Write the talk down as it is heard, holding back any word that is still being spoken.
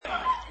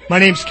My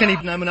name's Kenny,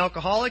 and I'm an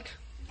alcoholic.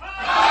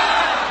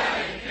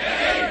 I've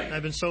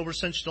been sober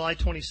since July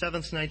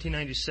 27th,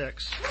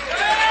 1996.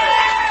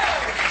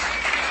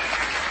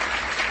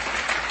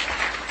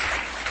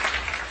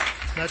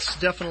 That's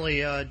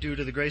definitely due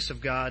to the grace of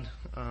God,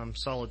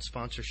 solid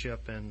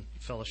sponsorship, and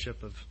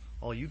fellowship of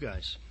all you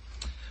guys.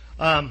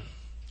 I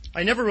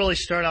never really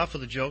start off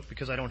with a joke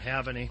because I don't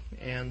have any,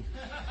 and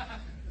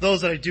those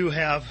that I do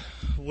have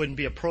wouldn't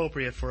be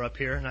appropriate for up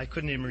here, and I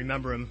couldn't even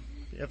remember them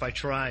if I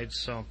tried,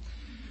 so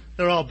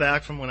they're all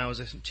back from when I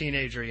was a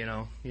teenager,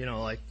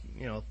 like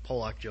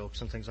Pollock jokes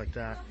and things like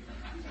that.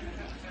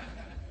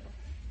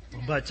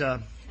 But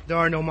there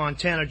are no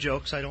Montana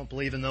jokes. I don't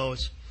believe in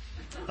those.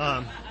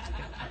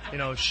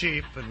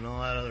 Sheep and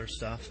all that other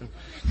stuff.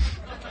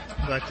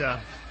 But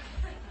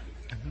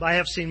I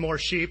have seen more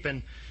sheep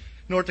in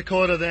North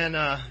Dakota than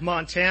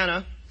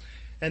Montana.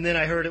 And then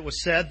I heard it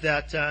was said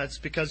that it's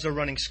because they're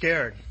running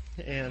scared.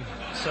 And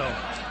so...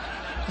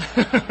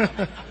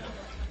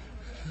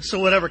 So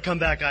whatever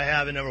comeback I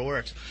have, it never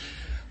works.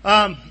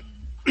 I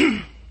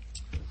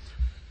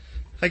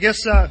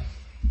guess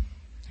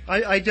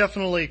I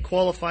definitely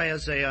qualify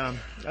as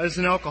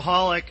an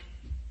alcoholic.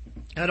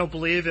 I don't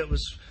believe it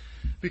was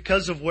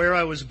because of where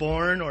I was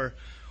born or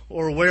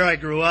where I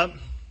grew up.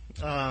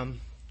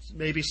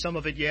 Maybe some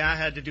of it,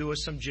 had to do with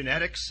some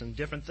genetics and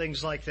different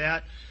things like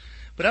that.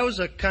 But I was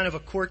a kind of a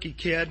quirky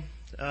kid.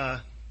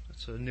 That's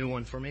a new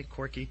one for me,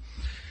 quirky.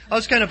 I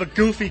was kind of a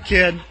goofy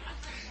kid.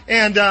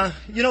 And,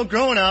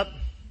 growing up,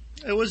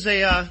 it was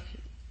I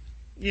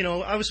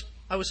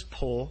was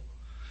poor,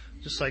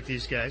 just like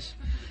these guys.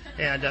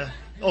 And,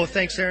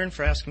 thanks, Aaron,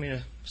 for asking me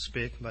to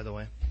speak, by the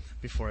way,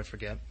 before I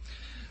forget.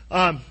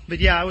 But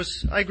yeah,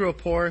 I grew up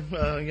poor,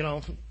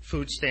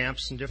 food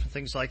stamps and different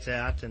things like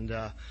that. And,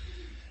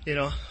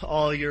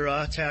 all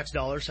your, tax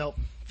dollars help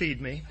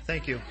feed me.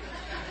 Thank you.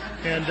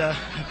 And,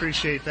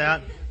 appreciate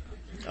that.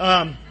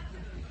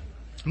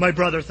 My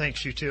brother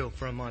thanks you too,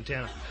 from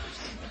Montana.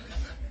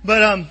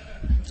 But,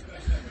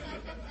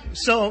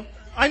 so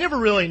I never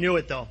really knew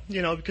it though,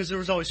 because there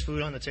was always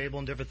food on the table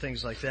and different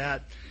things like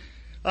that.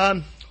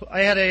 I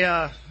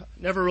had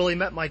never really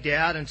met my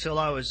dad until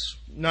I was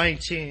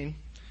 19.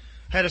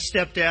 Had a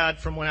stepdad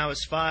from when I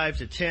was 5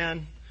 to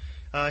 10.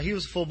 He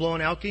was a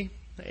full-blown alkie,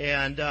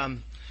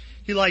 and,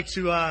 he liked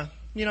to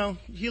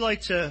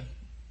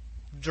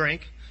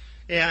drink.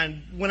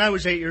 And when I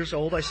was 8 years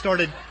old, I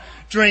started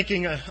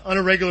drinking on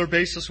a regular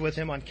basis with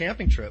him on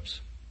camping trips.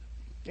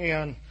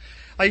 And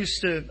I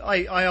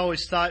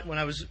always thought when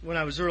I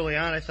was early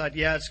on, I thought,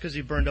 it's because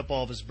he burned up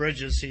all of his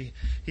bridges.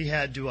 He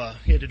had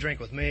to drink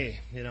with me,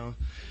 an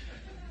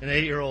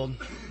 8-year-old.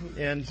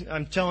 And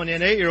I'm telling you,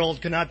 an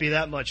 8-year-old cannot be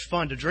that much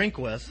fun to drink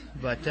with,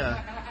 but,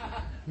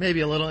 maybe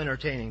a little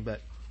entertaining,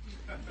 but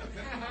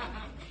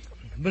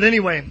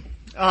anyway,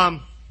 I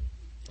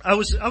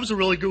was a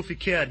really goofy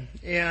kid,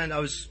 and I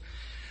was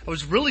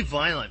really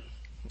violent,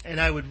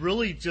 and I would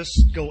really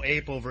just go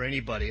ape over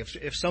anybody.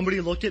 If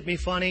somebody looked at me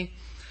funny,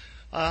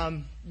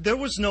 there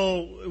was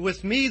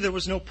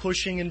no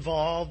pushing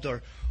involved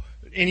or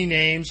any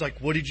names like,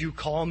 what did you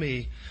call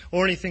me,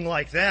 or anything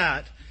like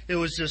that. It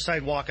was just,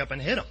 I'd walk up and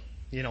hit them,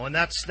 and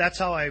that's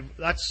how I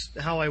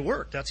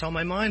worked. That's how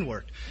my mind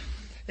worked.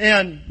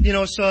 And,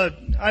 so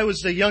I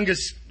was the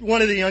youngest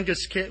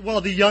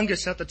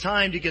at the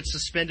time to get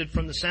suspended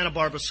from the Santa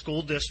Barbara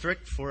School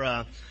District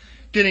for,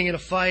 getting in a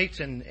fight,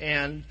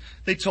 and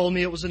they told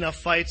me it was enough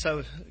fights.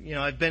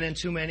 I'd been in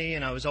too many,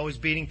 and I was always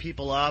beating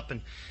people up,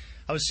 and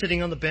I was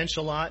sitting on the bench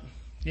a lot,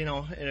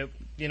 and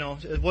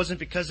it wasn't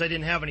because I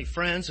didn't have any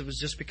friends. It was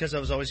just because I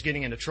was always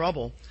getting into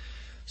trouble.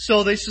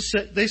 So they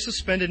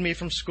suspended me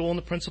from school, and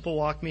the principal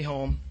walked me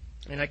home,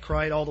 and I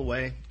cried all the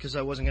way because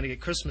I wasn't going to get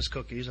Christmas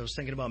cookies. I was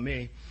thinking about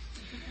me,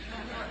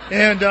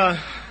 and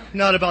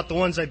not about the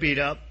ones I beat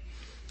up.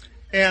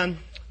 And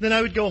then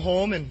I would go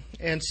home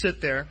and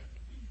sit there,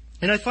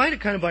 and I find it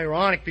kind of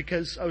ironic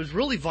because I was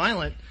really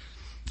violent.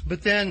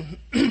 But then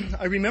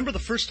I remember the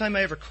first time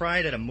I ever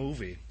cried at a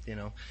movie,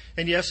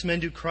 and yes,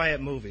 men do cry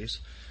at movies,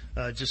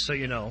 just so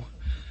you know.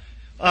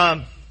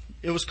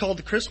 It was called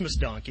The Christmas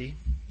Donkey,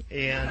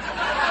 and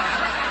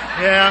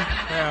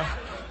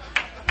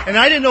and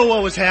I didn't know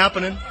what was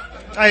happening.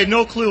 I had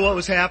no clue what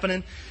was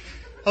happening.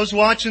 I was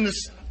watching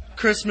this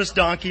Christmas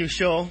Donkey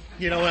show,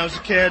 when I was a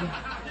kid,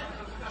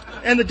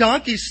 and the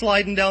donkey's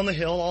sliding down the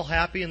hill all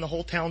happy, and the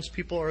whole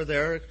townspeople are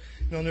there.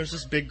 And there's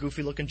this big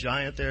goofy looking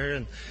giant there,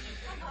 and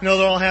they're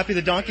all happy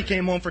the donkey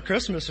came home for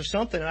Christmas or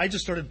something. And I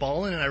just started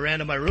bawling, and I ran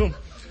to my room.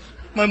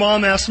 My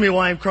mom asked me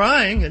why I'm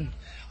crying, and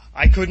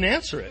I couldn't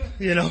answer it.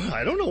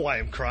 I don't know why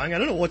I'm crying. I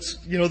don't know what's,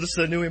 this is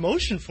a new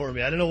emotion for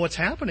me. I don't know what's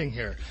happening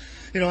here.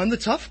 I'm the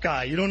tough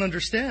guy. You don't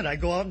understand. I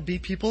go out and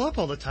beat people up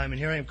all the time, and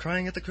here I am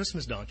crying at the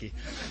Christmas Donkey.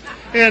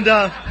 And,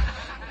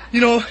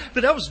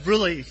 but I was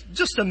really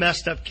just a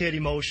messed up kid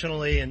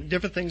emotionally and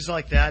different things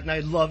like that. And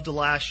I loved to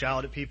lash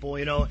out at people,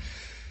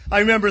 I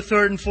remember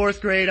 3rd and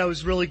 4th grade, I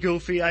was really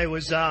goofy. I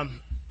was,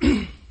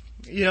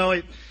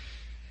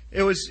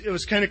 it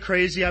was kind of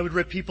crazy. I would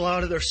rip people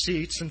out of their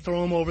seats and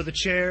throw them over the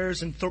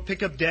chairs and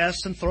pick up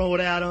desks and throw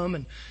it at them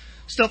and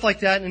stuff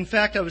like that. And in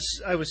fact, I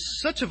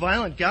was such a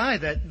violent guy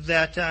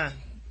that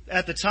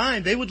at the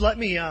time they would let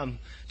me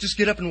just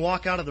get up and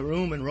walk out of the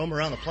room and roam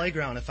around the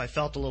playground if I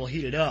felt a little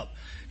heated up,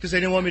 because they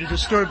didn't want me to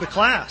disturb the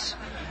class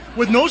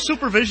with no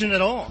supervision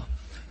at all.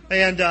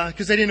 And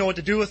because they didn't know what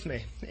to do with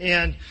me.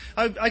 And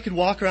I could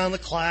walk around the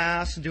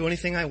class and do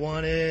anything I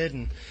wanted,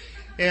 and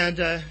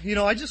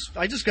I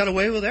just got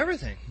away with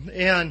everything.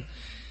 And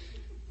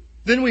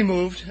then we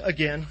moved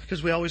again,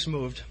 because we always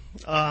moved.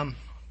 And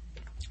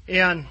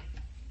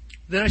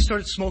then I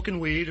started smoking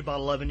weed about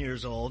 11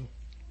 years old.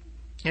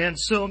 And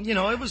so,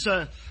 it was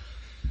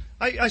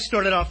I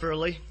started off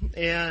early,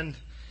 and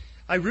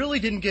I really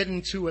didn't get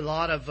into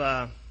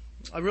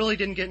I really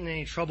didn't get in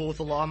any trouble with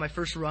the law. My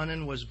first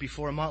run-in was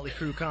before a Motley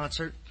Crue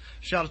concert.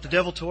 Shout out to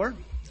Devil Tour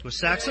with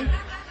Saxon.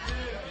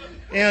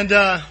 And,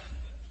 I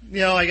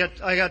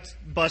got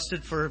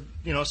busted for,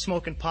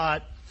 smoking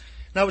pot.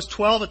 And I was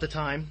 12 at the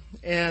time,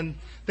 and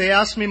they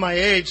asked me my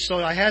age,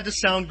 so I had to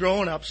sound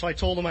grown up, so I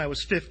told them I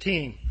was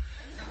 15.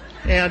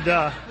 And,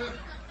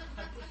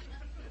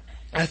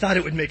 I thought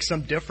it would make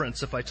some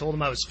difference if I told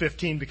them I was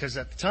 15, because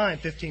at the time,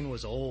 15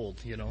 was old,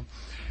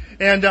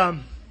 And,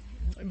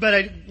 but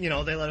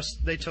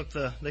they took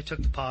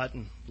the pot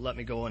and let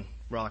me go and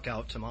rock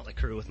out to Motley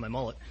Crue with my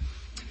mullet.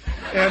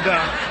 And,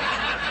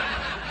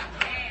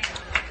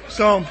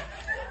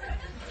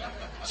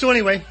 so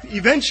anyway,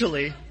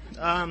 eventually,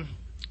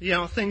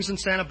 things in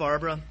Santa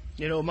Barbara,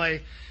 I was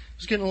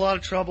getting in a lot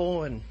of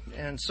trouble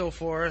and so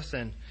forth.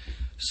 And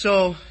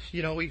so,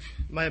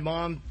 my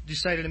mom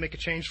decided to make a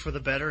change for the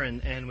better,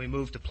 and we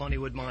moved to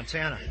Plentywood,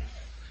 Montana.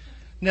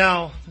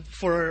 Now,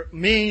 for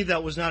me,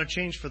 that was not a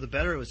change for the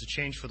better. It was a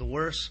change for the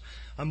worse.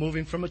 I'm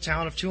moving from a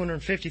town of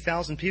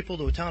 250,000 people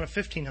to a town of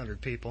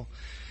 1,500 people.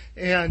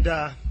 And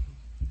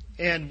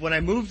when I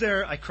moved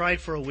there, I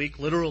cried for a week,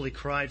 literally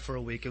cried for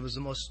a week. It was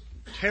the most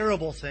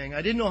terrible thing.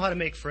 I didn't know how to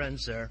make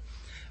friends there.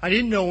 I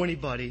didn't know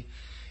anybody.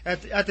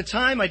 At the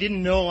time, I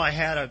didn't know I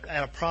had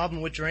a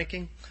problem with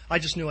drinking. I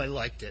just knew I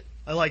liked it.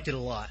 I liked it a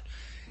lot.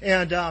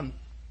 And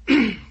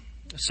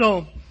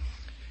so,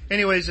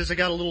 anyways, as I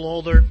got a little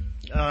older,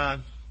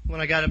 when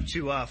I got up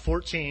to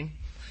 14,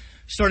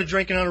 started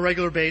drinking on a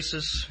regular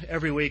basis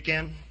every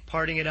weekend,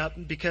 partying it up,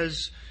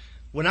 because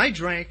when I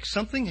drank,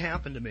 something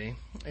happened to me,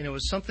 and it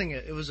was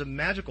a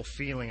magical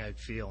feeling I'd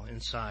feel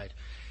inside.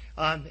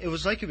 It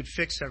was like it would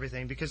fix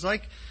everything, because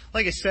like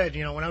I said,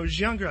 when I was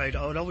younger, I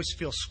would always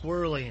feel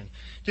squirrely and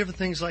different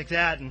things like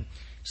that, and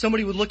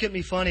somebody would look at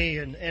me funny,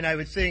 and I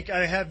would think,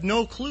 I have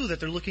no clue that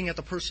they're looking at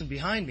the person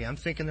behind me. I'm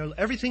thinking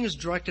everything is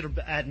directed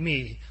at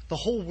me. The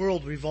whole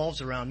world revolves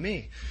around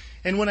me.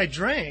 And when I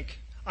drank,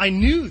 I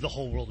knew the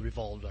whole world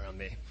revolved around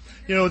me.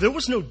 There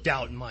was no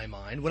doubt in my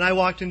mind. When I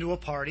walked into a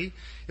party,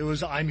 it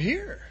was, I'm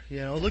here.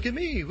 Look at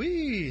me,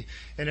 wee.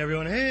 And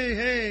everyone,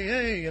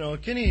 hey,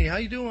 Kenny, how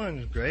you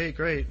doing?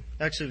 Great.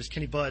 Actually, it was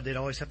Kenny Budd. They'd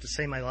always have to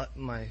say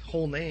my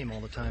whole name all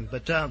the time.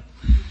 But, so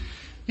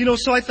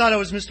I thought I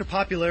was Mr.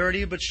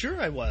 Popularity, but sure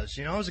I was.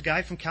 I was a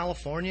guy from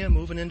California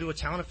moving into a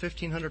town of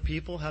 1,500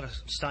 people, had a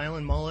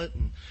styling mullet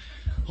and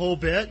whole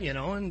bit,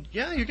 and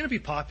yeah, you're going to be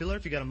popular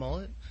if you got a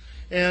mullet.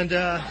 And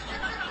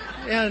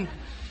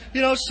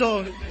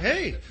so,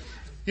 hey,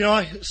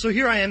 so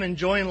here I am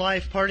enjoying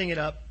life, partying it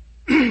up.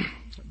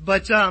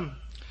 But, I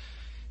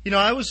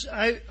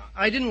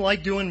didn't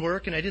like doing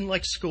work, and I didn't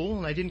like school,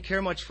 and I didn't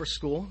care much for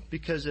school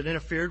because it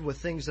interfered with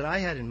things that I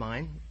had in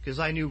mind, because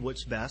I knew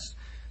what's best.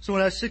 So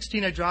when I was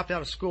 16, I dropped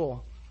out of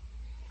school.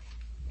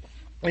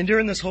 And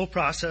during this whole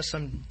process,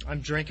 I'm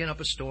drinking up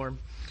a storm.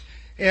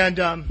 And,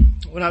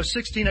 when I was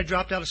 16, I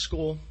dropped out of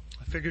school.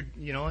 I figured,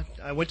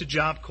 I went to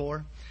Job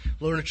Corps,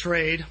 learned a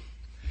trade,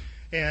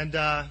 and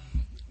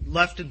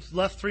left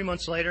 3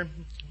 months later,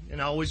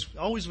 and I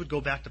always would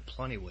go back to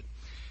Plentywood.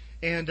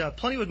 And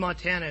Plentywood,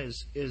 Montana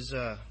is it's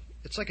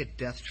like a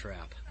death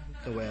trap,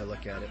 the way I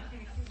look at it.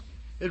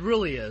 It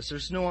really is.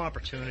 There's no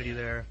opportunity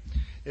there.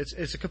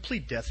 It's a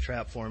complete death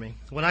trap for me.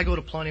 When I go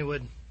to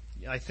Plentywood,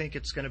 I think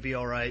it's going to be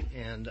all right,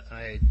 and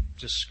I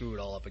just screw it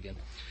all up again.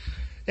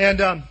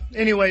 And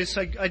anyways,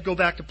 I'd go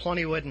back to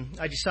Plentywood, and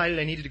I decided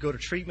I needed to go to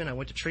treatment. I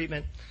went to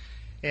treatment,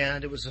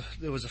 and it was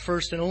the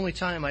first and only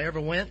time I ever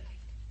went.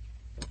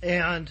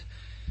 And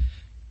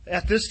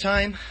at this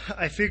time,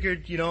 I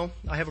figured,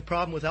 I have a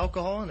problem with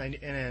alcohol,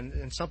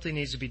 and something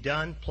needs to be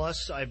done.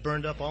 Plus, I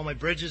burned up all my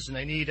bridges, and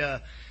I need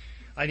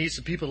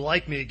some people to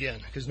like me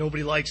again, because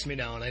nobody likes me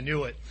now, and I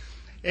knew it.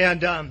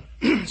 And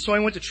so I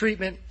went to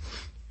treatment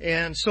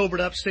and sobered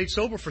up, stayed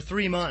sober for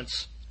 3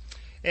 months.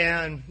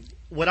 And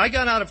when I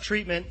got out of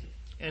treatment,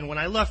 and when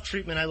I left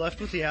treatment, I left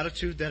with the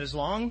attitude that as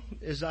long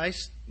as I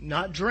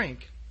not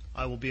drink,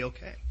 I will be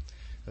okay.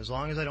 As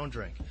long as I don't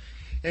drink.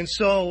 And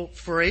so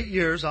for 8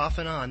 years, off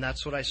and on,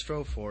 that's what I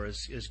strove for,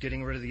 is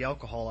getting rid of the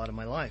alcohol out of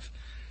my life.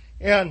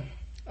 And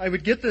I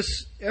would get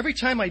this, every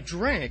time I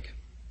drank,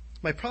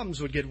 my problems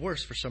would get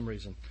worse for some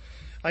reason.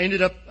 I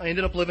ended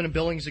up living in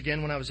Billings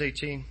again when I was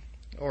 18,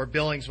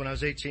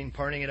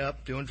 partying it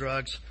up, doing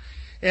drugs.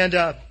 And,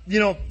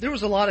 there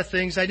was a lot of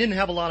things. I didn't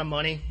have a lot of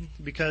money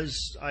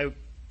because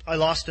I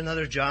lost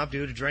another job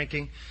due to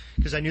drinking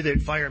because I knew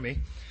they'd fire me.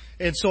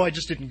 And so I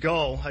just didn't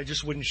go. I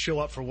just wouldn't show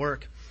up for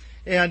work.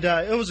 And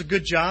it was a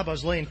good job. I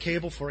was laying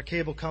cable for a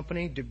cable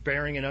company,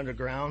 burying it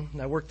underground.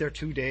 And I worked there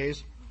 2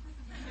 days.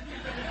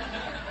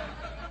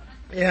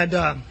 And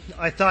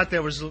I thought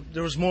there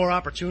was more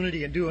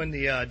opportunity in doing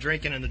the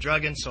drinking and the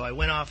drugging, so I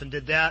went off and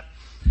did that.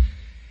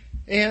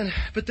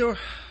 But there were,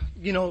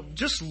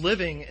 just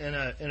living in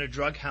a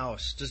drug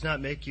house does not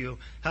make you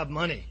have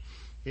money.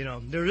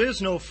 There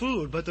is no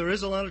food, but there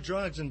is a lot of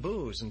drugs and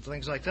booze and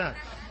things like that.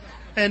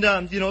 And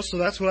so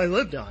that's what I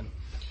lived on.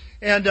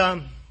 And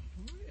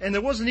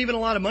there wasn't even a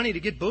lot of money to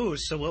get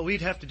booze, so what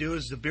we'd have to do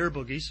is the beer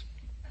boogies.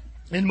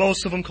 And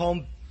most of them call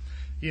them,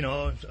 I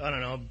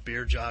don't know,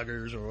 beer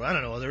joggers, or I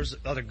don't know, there's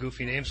other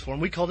goofy names for them.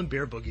 We called them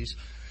beer boogies.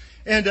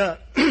 And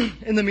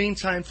in the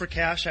meantime, for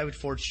cash, I would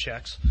forge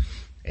checks.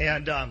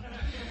 And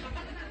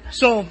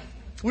so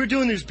we were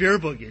doing these beer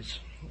boogies.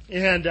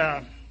 And,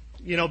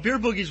 beer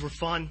boogies were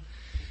fun.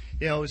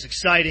 It was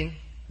exciting.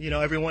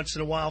 Every once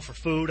in a while for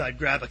food, I'd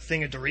grab a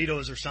thing of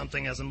Doritos or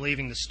something as I'm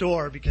leaving the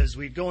store, because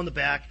we'd go in the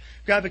back,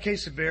 grab a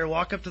case of beer,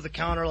 walk up to the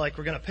counter like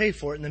we're going to pay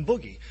for it, and then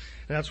boogie.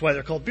 And that's why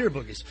they're called beer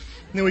boogies.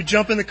 And then we'd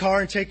jump in the car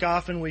and take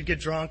off, and we'd get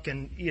drunk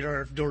and eat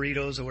our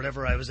Doritos or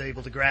whatever I was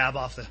able to grab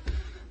off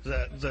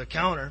the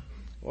counter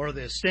or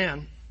the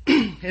stand.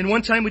 And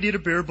one time we did a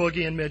beer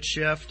boogie in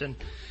mid-shift, and,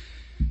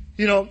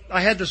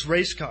 I had this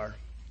race car,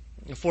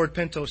 a Ford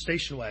Pinto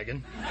station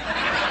wagon.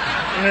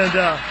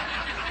 And,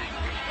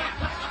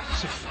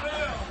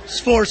 it's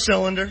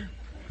 4-cylinder,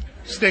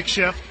 stick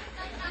shift,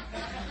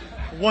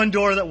 one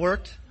door that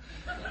worked.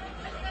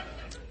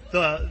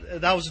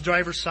 That was the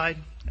driver's side,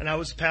 and I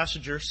was the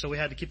passenger, so we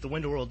had to keep the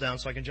window rolled down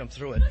so I can jump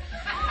through it.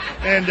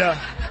 And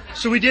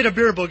so we did a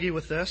beer boogie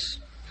with this,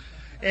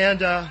 and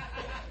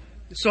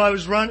so I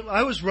was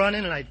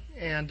running,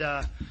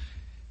 and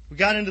we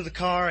got into the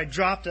car. I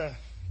dropped a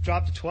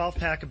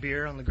 12-pack of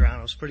beer on the ground.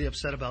 I was pretty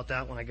upset about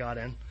that when I got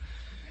in,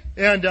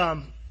 and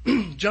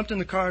jumped in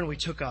the car and we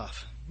took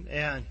off.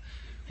 And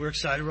we're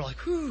excited. We're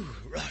like, whoo,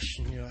 rush.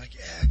 And, yeah,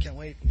 I can't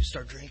wait. And you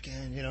start drinking,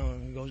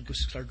 and we go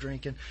start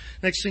drinking.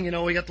 Next thing you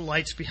know, we got the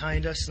lights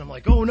behind us, and I'm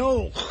like, oh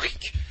no,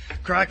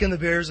 cracking the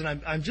beers,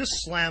 and I'm just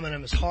slamming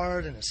them as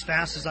hard and as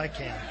fast as I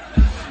can.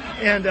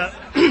 And,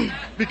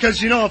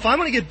 because, if I'm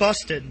going to get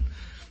busted,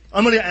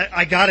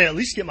 I gotta at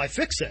least get my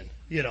fix in,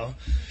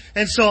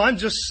 And so I'm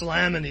just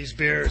slamming these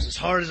beers as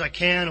hard as I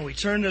can, and we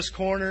turn this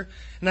corner,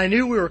 and I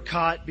knew we were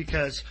caught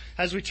because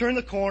as we turn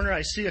the corner,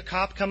 I see a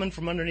cop coming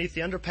from underneath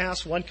the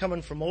underpass, one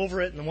coming from over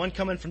it, and one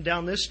coming from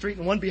down this street,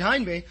 and one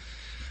behind me.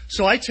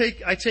 So I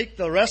take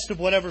the rest of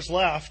whatever's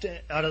left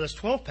out of this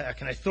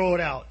 12-pack, and I throw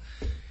it out.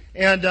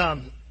 And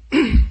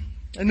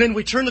then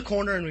we turn the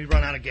corner and we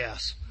run out of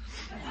gas.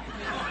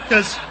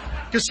 Because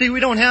see, we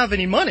don't have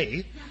any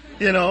money,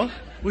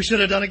 We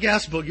should have done a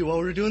gas boogie while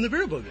we were doing the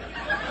beer boogie.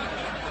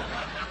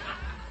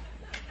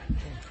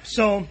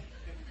 So,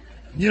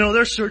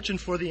 they're searching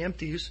for the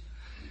empties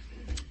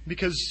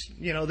because,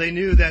 they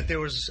knew that there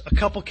was a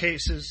couple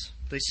cases.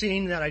 They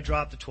seen that I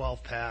dropped the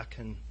 12-pack,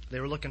 and they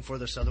were looking for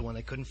this other one.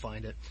 They couldn't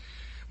find it.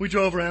 We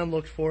drove around,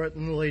 looked for it,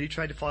 and the lady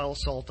tried to file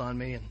assault on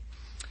me. And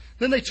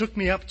then they took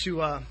me up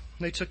to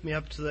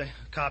the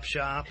cop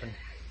shop and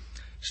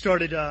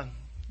started,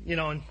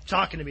 and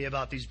talking to me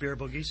about these beer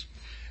boogies.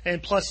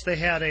 And plus, they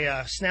had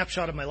a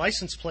snapshot of my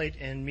license plate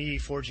and me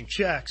forging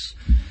checks.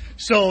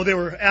 So they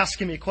were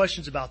asking me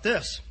questions about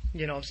this,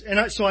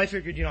 so I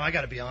figured, I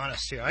got to be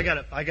honest here. I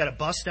got to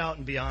bust out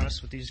and be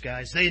honest with these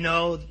guys. They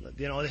know,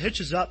 the hitch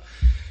is up.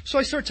 So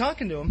I started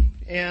talking to them,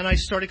 and I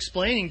started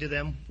explaining to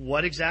them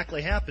what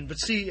exactly happened. But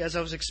see, as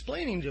I was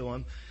explaining to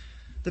them,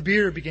 the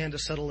beer began to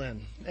settle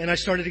in, and I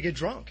started to get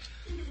drunk.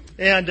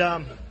 And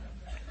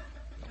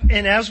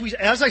as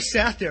I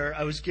sat there,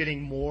 I was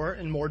getting more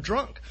and more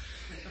drunk.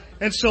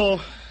 And so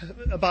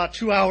about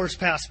 2 hours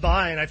passed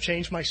by, and I've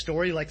changed my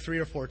story like 3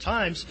 or 4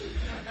 times,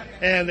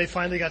 and they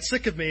finally got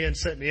sick of me and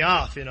sent me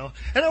off, And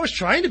I was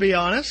trying to be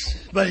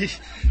honest, but,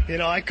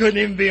 I couldn't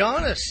even be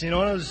honest, I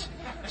was,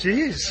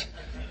 geez.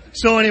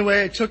 So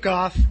anyway, I took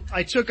off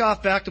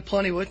back to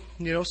Plentywood,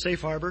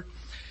 safe harbor,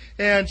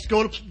 and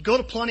go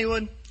to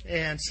Plentywood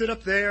and sit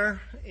up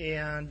there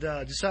and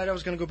decide I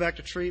was going to go back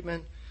to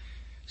treatment.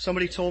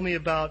 Somebody told me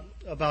about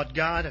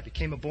God. I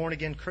became a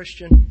born-again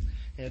Christian.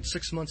 And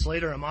 6 months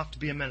later, I'm off to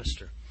be a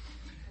minister.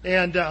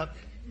 And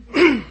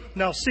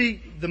now,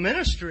 see, the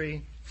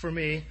ministry for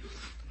me,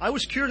 I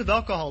was cured of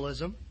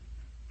alcoholism,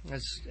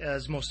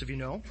 as most of you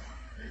know.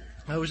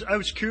 I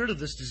was cured of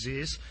this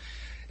disease,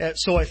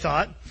 so I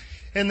thought,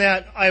 and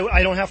that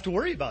I don't have to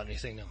worry about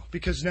anything now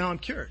because now I'm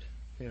cured.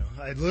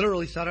 I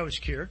literally thought I was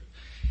cured.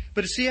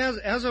 But see,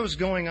 as I was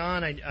going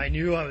on, I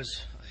knew I'd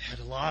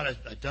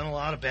done a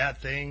lot of bad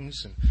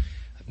things and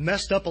I've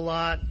messed up a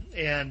lot,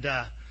 and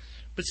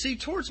but see,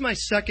 towards my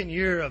second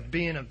year of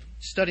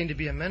studying to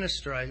be a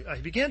minister,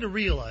 I began to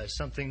realize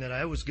something, that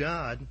I was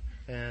God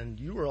and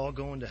you were all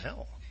going to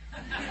hell.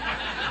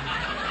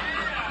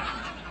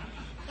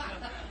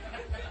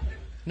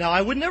 Now,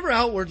 I would never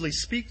outwardly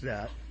speak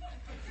that,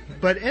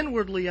 but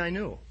inwardly I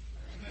knew.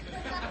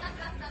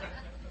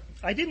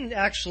 I didn't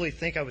actually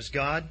think I was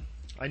God.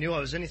 I knew I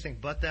was anything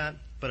but that,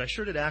 but I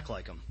sure did act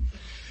like him.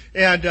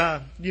 And,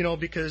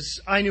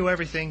 because I knew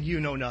everything, you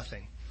know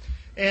nothing.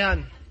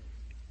 And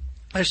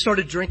I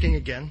started drinking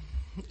again.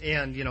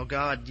 And,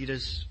 God,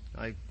 as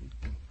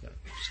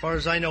far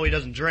as I know, he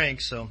doesn't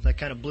drink, so that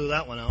kind of blew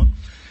that one out.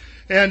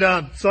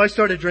 And, so I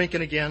started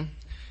drinking again.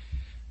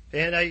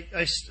 And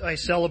I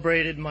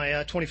celebrated my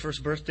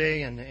 21st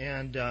birthday,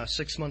 and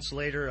 6 months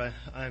later,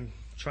 I'm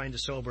trying to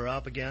sober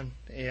up again.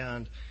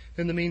 And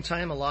in the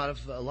meantime, a lot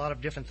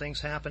of different things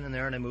happened in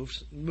there, and I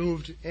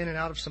moved in and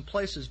out of some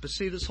places. But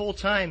see, this whole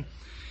time,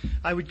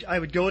 I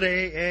would go to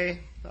AA.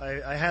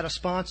 I had a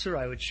sponsor.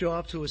 I would show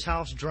up to his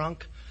house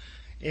drunk,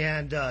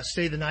 and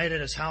stay the night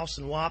at his house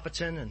in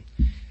Wahpeton,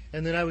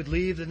 and then I would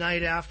leave the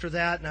night after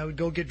that, and I would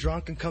go get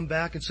drunk and come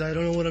back and say, I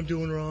don't know what I'm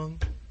doing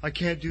wrong. I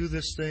can't do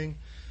this thing.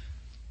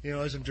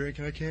 As I'm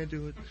drinking, I can't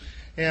do it.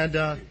 And,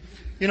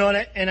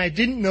 and I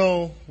didn't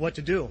know what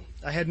to do.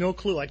 I had no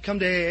clue. I'd come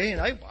to AA,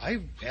 and I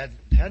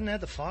hadn't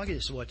had the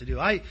foggiest of what to do.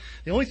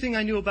 The only thing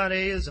I knew about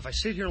AA is if I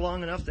sit here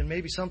long enough, then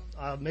maybe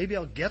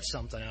I'll get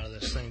something out of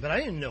this thing. But I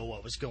didn't know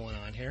what was going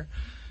on here.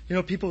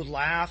 People would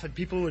laugh, and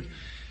people would,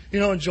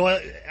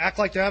 act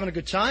like they're having a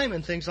good time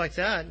and things like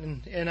that.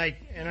 And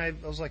I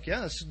was like, yeah,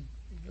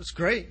 that's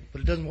great,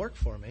 but it doesn't work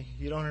for me.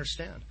 You don't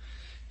understand.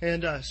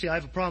 And, I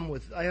have a problem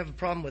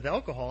with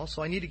alcohol,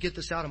 so I need to get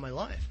this out of my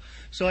life.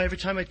 So every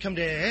time I'd come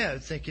to AA, I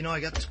would think, I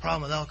got this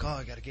problem with alcohol,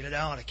 I gotta get it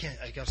out,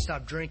 I gotta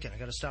stop drinking.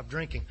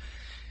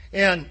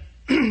 And,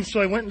 so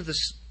I went into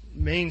this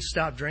main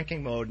stop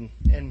drinking mode,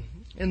 and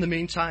in the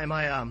meantime,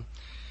 I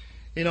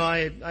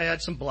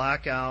had some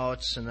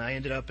blackouts, and I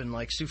ended up in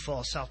Sioux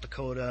Falls, South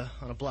Dakota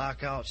on a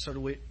blackout,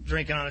 started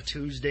drinking on a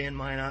Tuesday in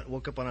Minot,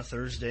 woke up on a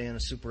Thursday in a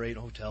Super 8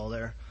 hotel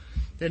there.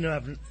 Didn't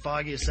have the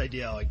foggiest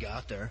idea how I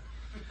got there.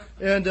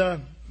 And,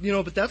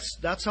 but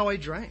that's how I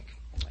drank.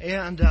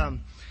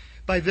 And,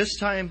 by this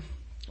time,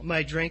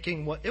 my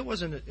drinking, it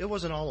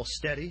wasn't all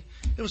steady.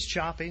 It was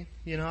choppy.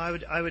 I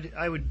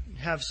would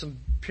have some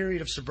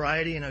period of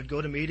sobriety, and I'd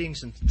go to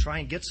meetings and try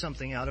and get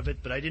something out of it,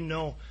 but I didn't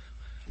know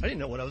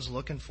what I was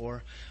looking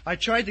for. I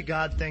tried the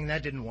God thing.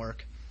 That didn't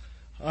work.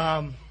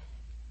 I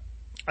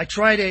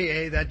tried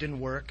AA. That didn't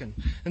work. And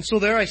so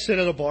there I sit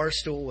at a bar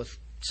stool with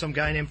some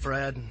guy named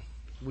Fred, and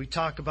we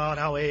talk about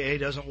how AA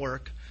doesn't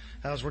work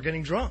as we're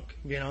getting drunk,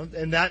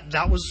 and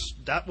that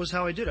was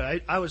how I did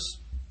it.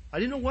 I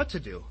didn't know what to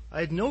do.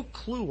 I had no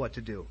clue what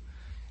to do.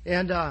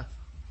 And I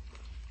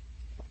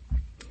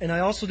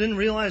also didn't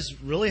realize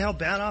really how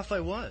bad off I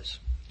was.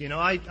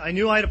 I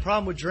knew I had a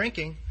problem with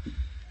drinking,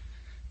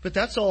 but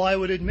that's all I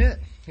would admit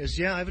is,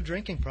 I have a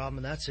drinking problem,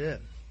 and that's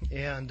it.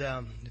 And,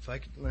 if I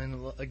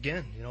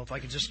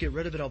could just get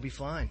rid of it, I'll be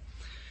fine.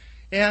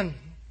 And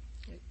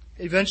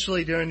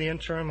eventually during the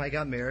interim, I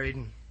got married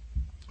and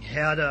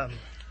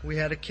we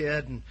had a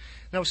kid, and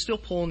I was still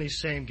pulling these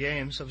same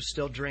games. I was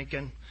still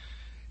drinking,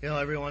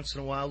 every once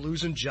in a while,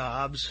 losing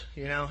jobs,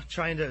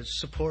 trying to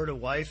support a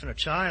wife and a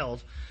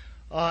child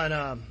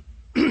on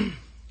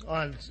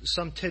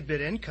some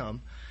tidbit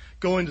income,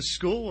 going to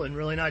school and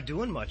really not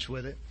doing much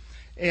with it.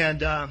 And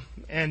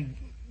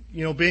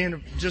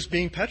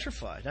being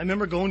petrified. I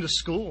remember going to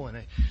school,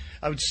 and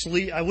I would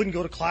sleep. I wouldn't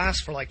go to class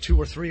for 2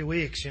 or 3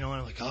 weeks, and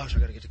I'm like, gosh, I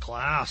gotta get to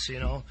class,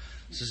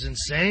 this is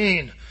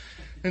insane.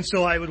 And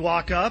so I would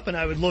walk up and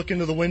I would look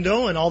into the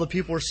window, and all the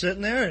people were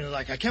sitting there, and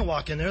I can't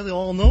walk in there. They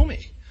all know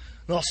me.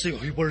 And I'll say,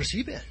 where's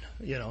he been?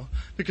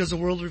 Because the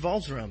world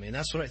revolves around me, and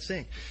that's what I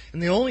think.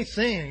 And the only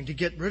thing to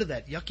get rid of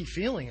that yucky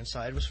feeling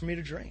inside was for me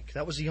to drink.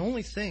 That was the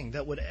only thing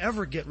that would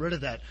ever get rid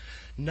of that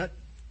nut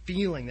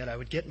feeling that I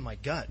would get in my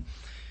gut.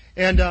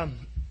 And,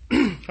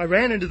 I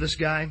ran into this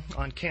guy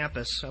on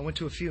campus. I went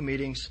to a few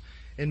meetings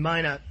in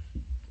Minot,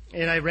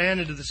 and I ran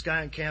into this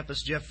guy on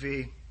campus, Jeff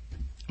V.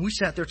 We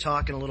sat there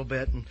talking a little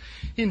bit, and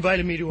he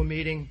invited me to a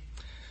meeting.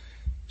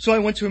 So I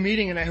went to a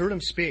meeting, and I heard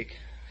him speak.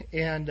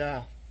 And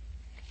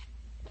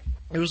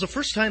it was the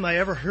first time I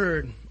ever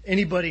heard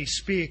anybody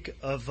speak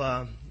of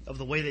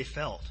the way they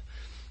felt.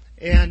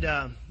 And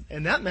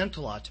that meant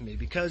a lot to me,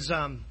 because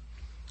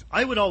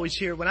I would always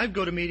hear, when I'd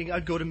go to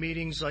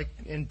meetings like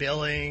in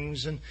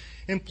Billings and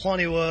in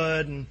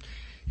Plentywood, and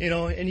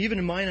and even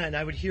in Minot,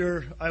 I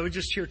would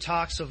just hear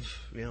talks of,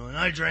 and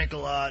I drank a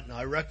lot, and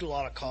I wrecked a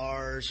lot of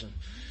cars,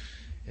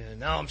 and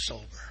now I'm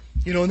sober.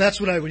 And that's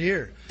what I would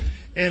hear.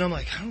 And I'm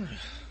like,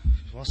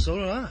 well, so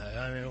did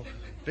I.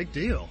 Big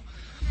deal.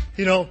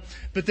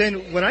 But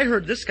then when I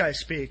heard this guy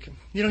speak,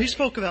 he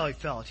spoke of how he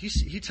felt.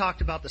 He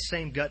talked about the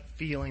same gut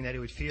feeling that he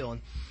would feel,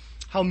 and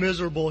how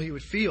miserable he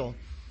would feel,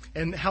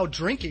 and how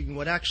drinking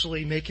would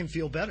actually make him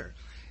feel better.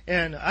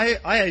 And I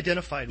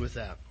identified with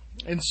that.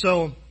 And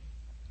so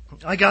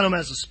I got him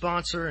as a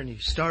sponsor, and he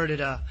started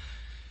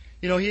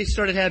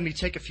having me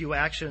take a few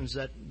actions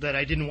that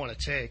I didn't want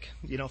to take.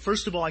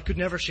 First of all, I could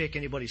never shake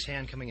anybody's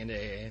hand coming into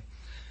AA.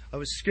 I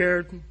was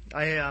scared.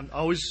 I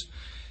always,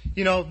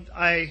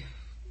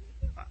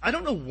 I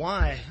don't know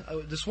why.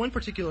 This one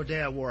particular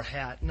day I wore a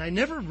hat, and I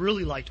never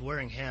really liked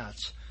wearing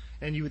hats.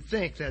 And you would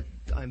think that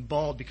I'm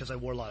bald because I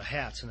wore a lot of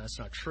hats, and that's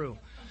not true.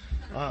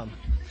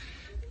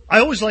 I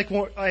always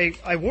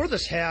I wore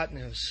this hat, and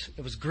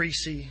it was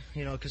greasy,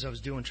 because I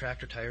was doing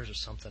tractor tires or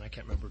something. I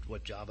can't remember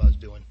what job I was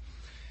doing.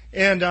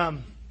 And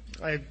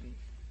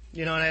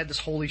and I had this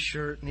holy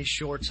shirt and these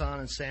shorts on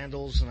and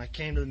sandals, and I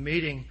came to the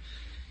meeting,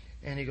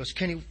 and he goes,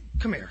 "Kenny,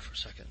 come here for a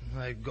second."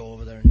 And I go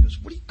over there, and he goes,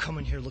 "What are you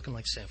coming here looking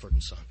like Sanford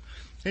and Son?"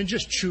 And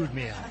just chewed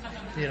me out,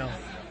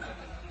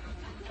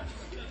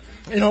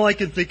 And all I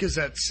can think is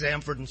that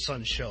Sanford and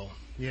Son show.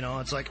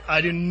 It's like,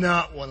 I do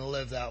not want to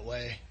live that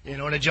way,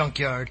 in a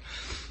junkyard.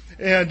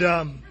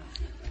 And,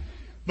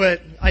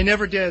 but I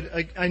never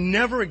did. I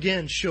never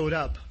again showed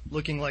up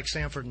looking like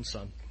Sanford and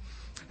Son.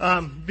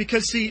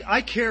 Because see,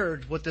 I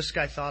cared what this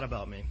guy thought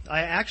about me.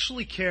 I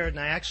actually cared, and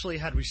I actually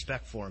had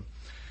respect for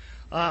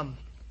him.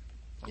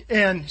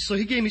 And so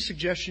he gave me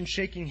suggestions,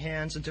 shaking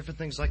hands and different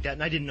things like that,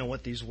 and I didn't know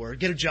what these were.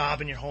 Get a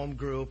job in your home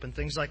group and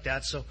things like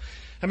that. So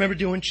I remember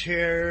doing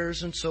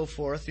chairs and so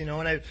forth, and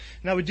I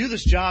would do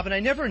this job, and I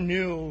never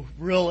knew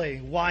really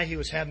why he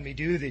was having me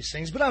do these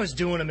things, but I was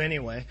doing them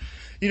anyway,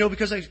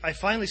 because I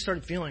finally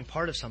started feeling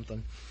part of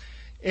something.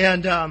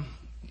 And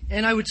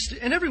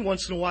every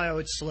once in a while I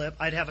would slip.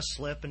 I'd have a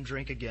slip and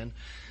drink again.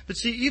 But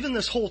see, even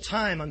this whole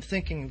time I'm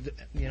thinking,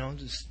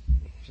 just,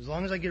 as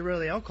long as I get rid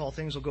of the alcohol,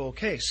 things will go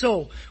okay.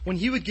 So when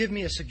he would give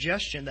me a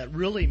suggestion that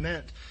really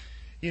meant,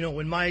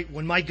 when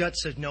my gut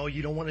said, no,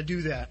 you don't want to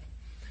do that.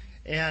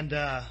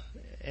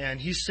 And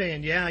he's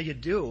saying, yeah, you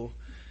do.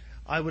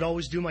 I would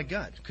always do my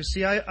gut. Because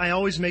see, I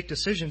always make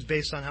decisions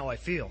based on how I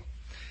feel.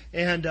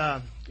 And,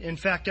 in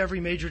fact, every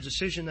major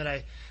decision that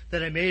I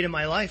made in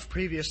my life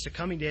previous to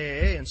coming to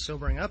AA and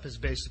sobering up is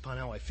based upon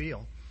how I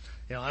feel.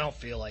 I don't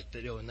feel like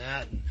doing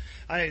that, and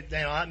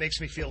that makes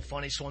me feel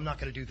funny, so I'm not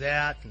going to do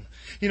that, and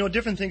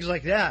different things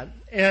like that.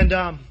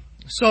 And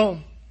so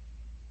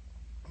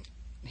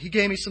he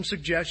gave me some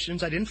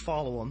suggestions. I didn't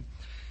follow them,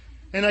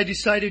 and I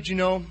decided,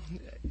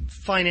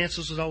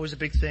 finances was always a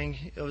big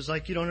thing. It was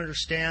like, you don't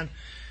understand.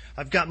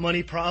 I've got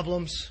money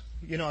problems.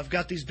 I've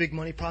got these big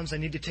money problems. I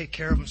need to take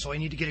care of them, so I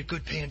need to get a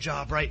good paying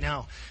job right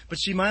now. But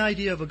see, my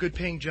idea of a good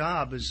paying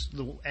job is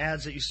the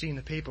ads that you see in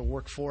the paper: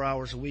 work 4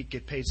 hours a week,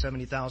 get paid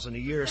 $70,000 a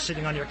year,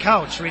 sitting on your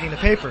couch reading the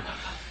paper.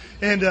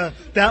 And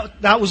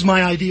that was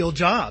my ideal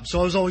job. So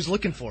I was always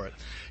looking for it,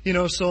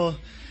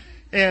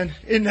 and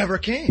it never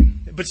came.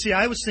 But see,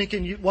 I was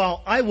thinking,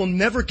 I will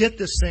never get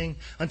this thing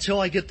until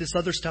I get this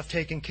other stuff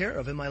taken care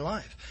of in my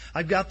life.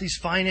 I've got these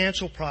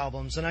financial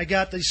problems, and I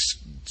got these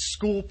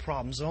school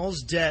problems and all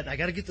this debt, and I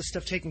got to get this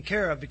stuff taken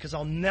care of because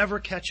I'll never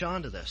catch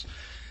on to this.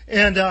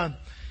 And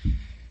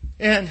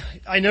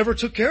I never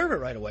took care of it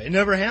right away. It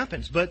never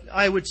happens. But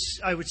I would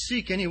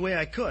seek any way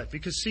I could,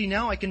 because see,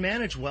 now I can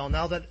manage well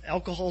now that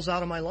alcohol's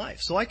out of my life.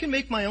 So I can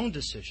make my own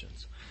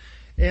decisions.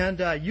 And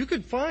you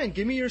could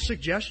give me your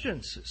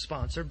suggestions,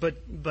 sponsor,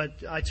 but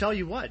I tell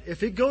you what,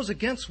 if it goes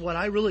against what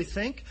I really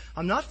think,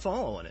 I'm not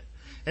following it.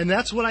 And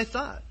that's what I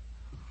thought.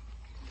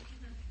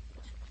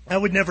 I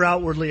would never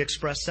outwardly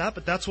express that,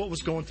 but that's what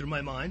was going through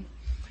my mind.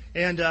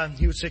 And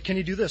he would say, "Can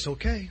you do this?"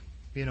 "Okay."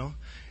 And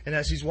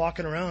as he's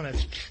walking around,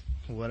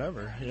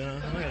 whatever, I'm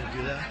not going to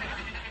do that.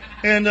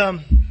 And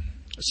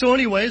so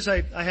anyways,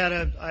 I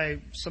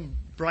had some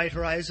bright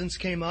horizons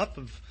came up,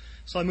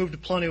 so I moved to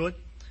Plentywood.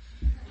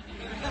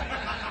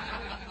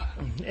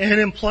 And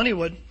in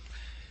Plentywood,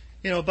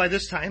 by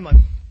this time I'm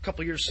a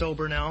couple years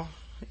sober now,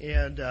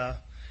 and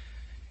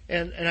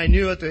I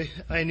knew at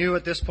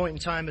this point in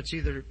time it's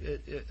either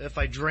if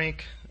I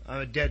drink,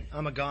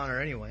 I'm a goner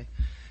anyway.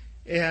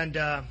 And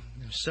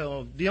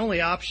so the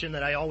only option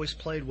that I always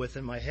played with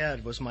in my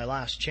head was my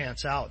last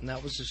chance out, and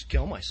that was just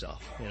kill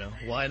myself.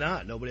 Why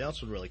not? Nobody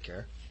else would really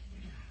care.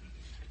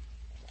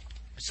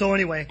 So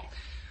anyway,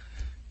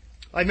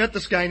 I met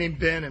this guy named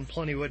Ben in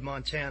Plentywood,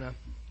 Montana.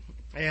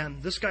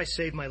 And this guy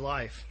saved my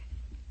life.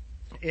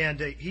 And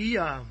he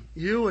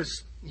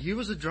was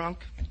a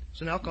drunk. He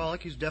was an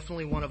alcoholic. He was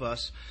definitely one of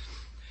us.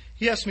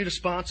 He asked me to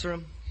sponsor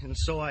him, and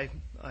so I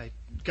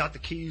got the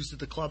keys to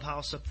the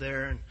clubhouse up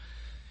there,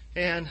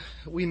 and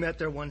we met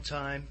there one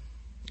time,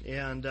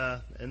 and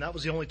that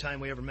was the only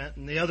time we ever met.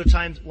 And the other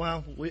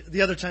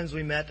times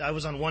we met, I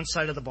was on one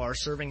side of the bar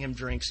serving him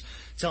drinks,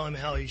 telling him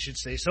how he should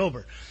stay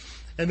sober.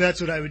 And that's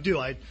what I would do.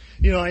 I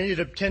ended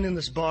up tending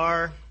this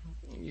bar.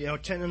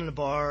 Tending in a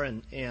bar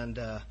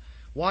and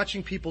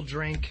watching people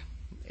drink,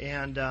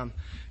 and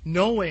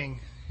knowing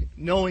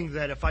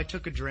that if I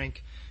took a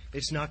drink,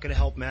 it's not going to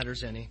help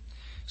matters any.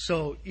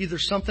 So either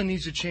something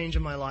needs to change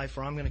in my life,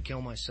 or I'm going to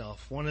kill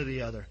myself, one or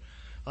the other.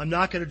 I'm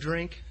not going to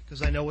drink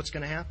because I know what's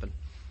going to happen.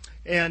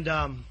 And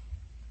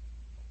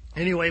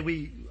anyway,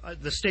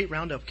 the state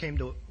roundup came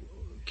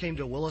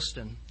to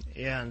Williston,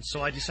 and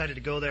so I decided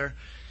to go there.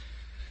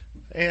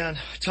 And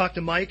talked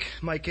to Mike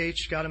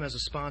H., got him as a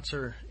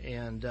sponsor,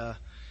 and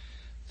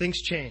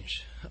things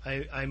changed.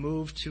 I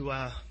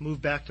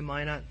moved back to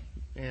Minot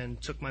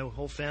and took my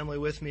whole family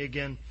with me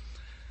again,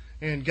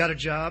 and got a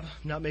job,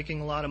 not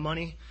making a lot of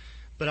money,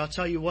 but I'll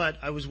tell you what,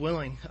 I was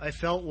willing. I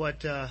felt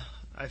what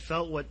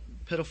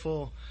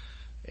pitiful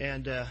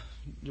and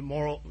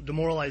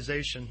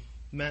demoralization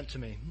meant to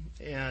me.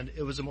 And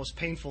it was the most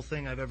painful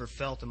thing I've ever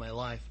felt in my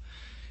life.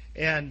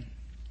 And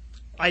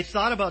I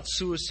thought about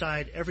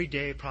suicide every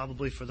day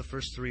probably for the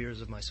first 3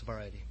 years of my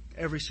sobriety.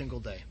 Every single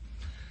day.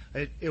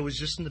 It was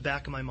just in the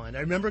back of my mind. I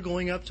remember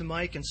going up to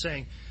Mike and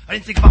saying, I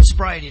didn't think about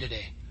sobriety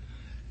today.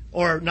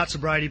 Or not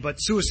sobriety, but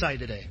suicide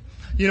today.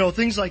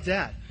 Things like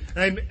that.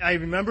 And I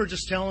remember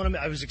just telling him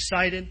I was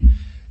excited.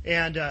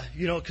 And,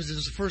 because it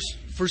was the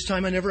first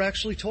time I never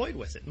actually toyed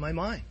with it in my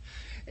mind.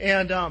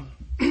 And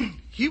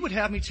he would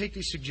have me take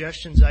these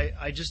suggestions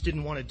I just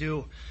didn't want to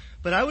do.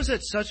 But I was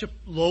at such a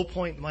low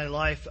point in my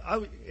life.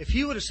 If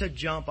he would have said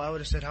jump, I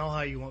would have said, how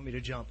high you want me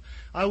to jump?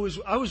 I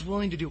was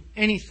willing to do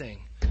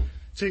anything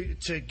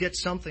to get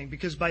something,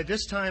 because by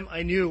this time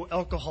I knew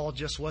alcohol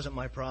just wasn't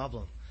my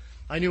problem.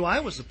 I knew I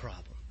was the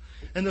problem.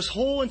 And this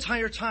whole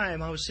entire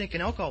time I was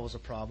thinking alcohol was a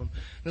problem.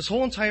 This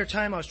whole entire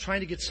time I was trying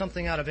to get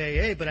something out of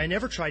AA, but I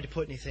never tried to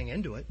put anything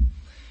into it.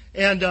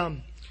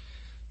 And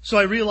so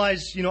I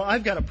realized,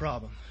 I've got a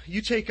problem.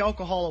 You take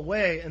alcohol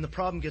away and the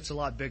problem gets a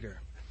lot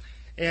bigger.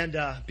 And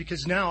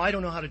because now I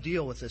don't know how to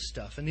deal with this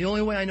stuff. And the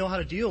only way I know how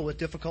to deal with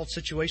difficult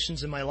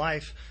situations in my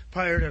life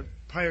prior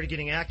to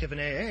getting active in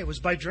AA was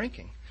by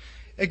drinking.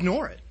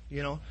 Ignore it,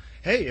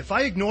 Hey, if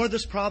I ignore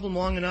this problem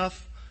long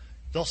enough,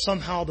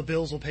 somehow the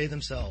bills will pay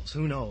themselves.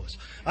 Who knows?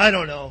 I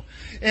don't know.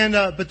 And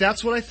but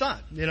that's what I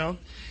thought,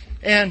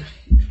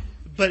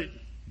 But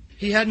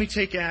he had me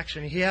take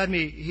action. He had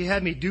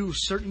me do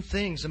certain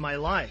things in my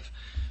life.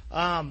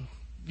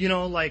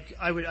 Like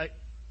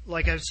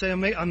I say,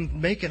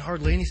 I'm making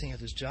hardly anything at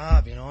this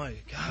job. You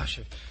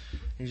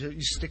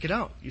stick it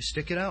out. You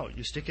stick it out.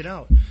 You stick it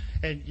out,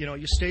 and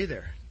you stay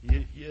there.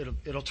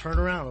 It'll turn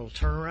around. It'll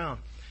turn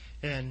around.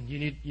 And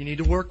you need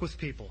to work with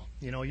people.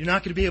 You're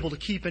not going to be able to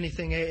keep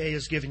anything AA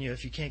has given you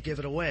if you can't give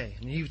it away.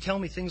 And he would tell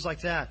me things like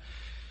that.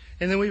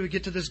 And then we would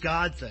get to this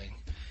God thing.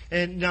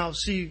 And now,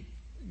 see,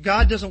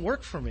 God doesn't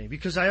work for me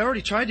because I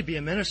already tried to be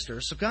a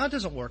minister, so God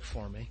doesn't work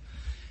for me.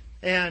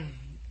 And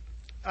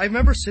I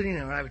remember sitting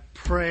there and I would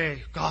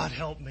pray, God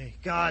help me,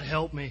 God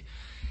help me.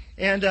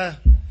 And I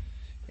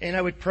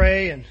would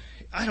pray, and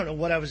I don't know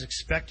what I was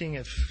expecting,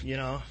 if,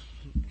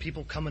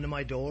 people coming to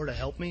my door to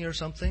help me or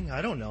something.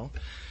 I don't know.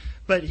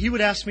 But he would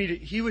ask me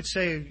he would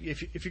say,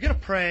 if you're going to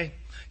pray,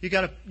 you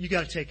got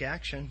to take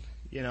action,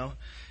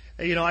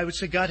 I would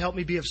say, God help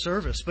me be of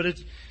service. But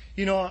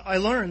I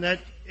learned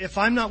that if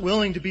I'm not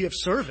willing to be of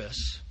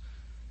service,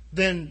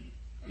 then,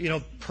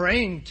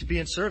 praying to be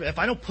in service, if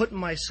I don't put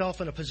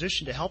myself in a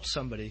position to help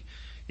somebody,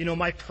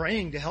 my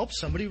praying to help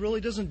somebody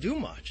really doesn't do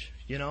much.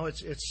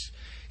 It's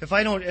if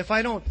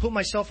I don't put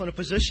myself in a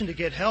position to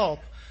get help,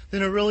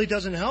 then it really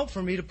doesn't help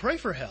for me to pray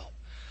for help.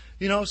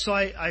 So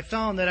I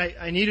found that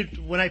I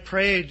needed, when I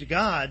prayed to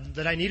God,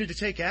 that I needed to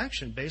take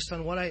action based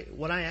on what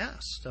I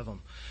asked of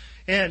Him.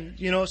 And,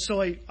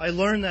 so I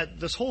learned that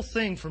this whole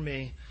thing for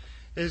me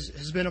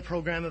has been a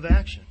program of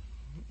action.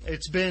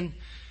 It's been,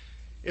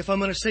 if I'm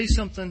going to say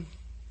something,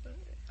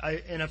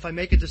 and if I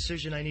make a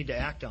decision, I need to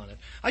act on it.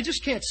 I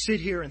just can't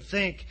sit here and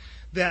think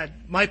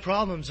that my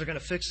problems are going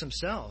to fix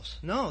themselves.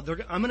 No,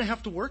 I'm going to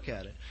have to work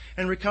at it.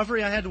 And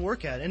recovery, I had to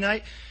work at it.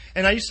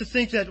 And I used to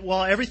think that,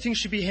 everything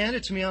should be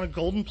handed to me on a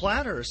golden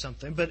platter or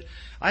something. But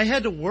I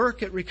had to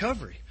work at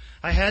recovery.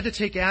 I had to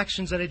take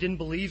actions that I didn't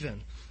believe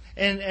in.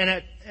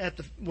 And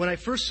when I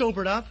first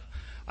sobered up,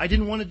 I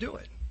didn't want to do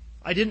it.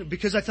 I didn't,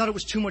 because I thought it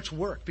was too much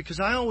work. Because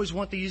I always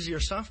want the easier,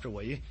 softer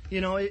way.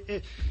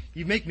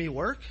 You make me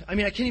work. I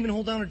mean, I can't even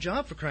hold down a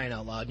job, for crying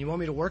out loud. You want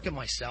me to work it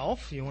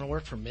myself? You want to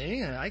work for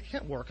me? I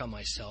can't work on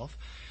myself.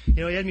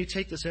 He had me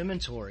take this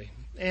inventory.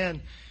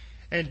 And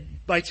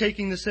by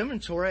taking this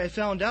inventory, I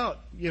found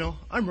out,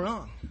 I'm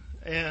wrong.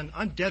 And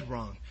I'm dead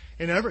wrong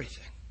in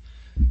everything.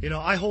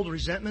 I hold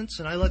resentments,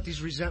 and I let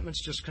these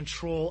resentments just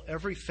control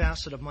every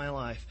facet of my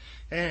life.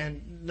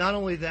 And not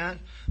only that,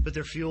 but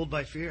they're fueled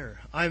by fear.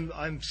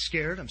 I'm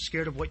scared. I'm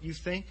scared of what you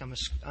think. I'm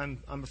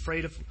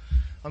afraid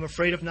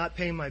of not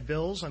paying my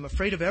bills. I'm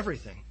afraid of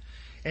everything.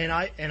 And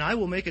I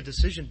will make a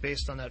decision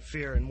based on that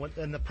fear.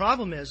 And the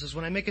problem is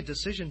when I make a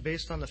decision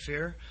based on the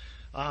fear,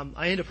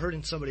 I end up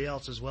hurting somebody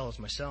else as well as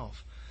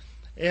myself.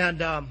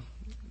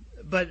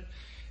 But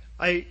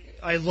I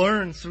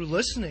learned through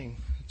listening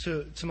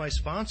to my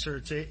sponsor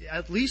to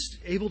at least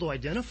able to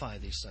identify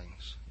these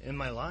things in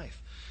my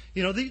life.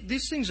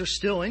 These things are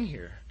still in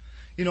here.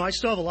 I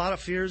still have a lot of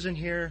fears in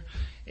here,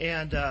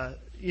 and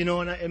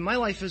my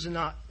life is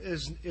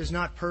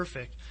not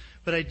perfect,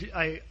 but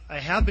I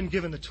have been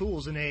given the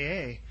tools in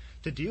AA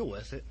to deal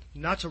with it,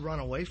 not to run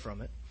away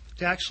from it,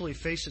 to actually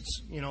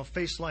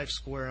face life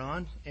square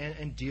on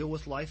and deal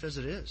with life as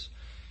it is.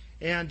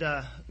 And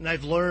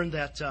I've learned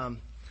that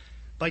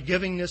by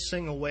giving this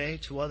thing away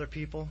to other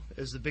people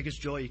is the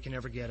biggest joy you can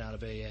ever get out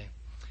of AA.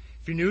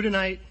 If you're new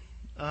tonight,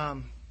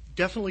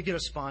 definitely get a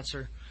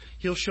sponsor.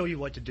 He'll show you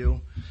what to do,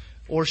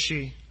 or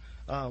she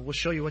will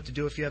show you what to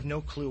do if you have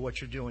no clue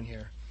what you're doing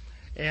here.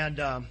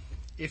 And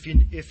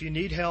if you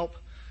need help,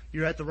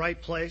 you're at the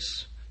right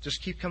place.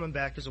 Just keep coming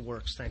back as it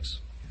works.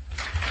 Thanks.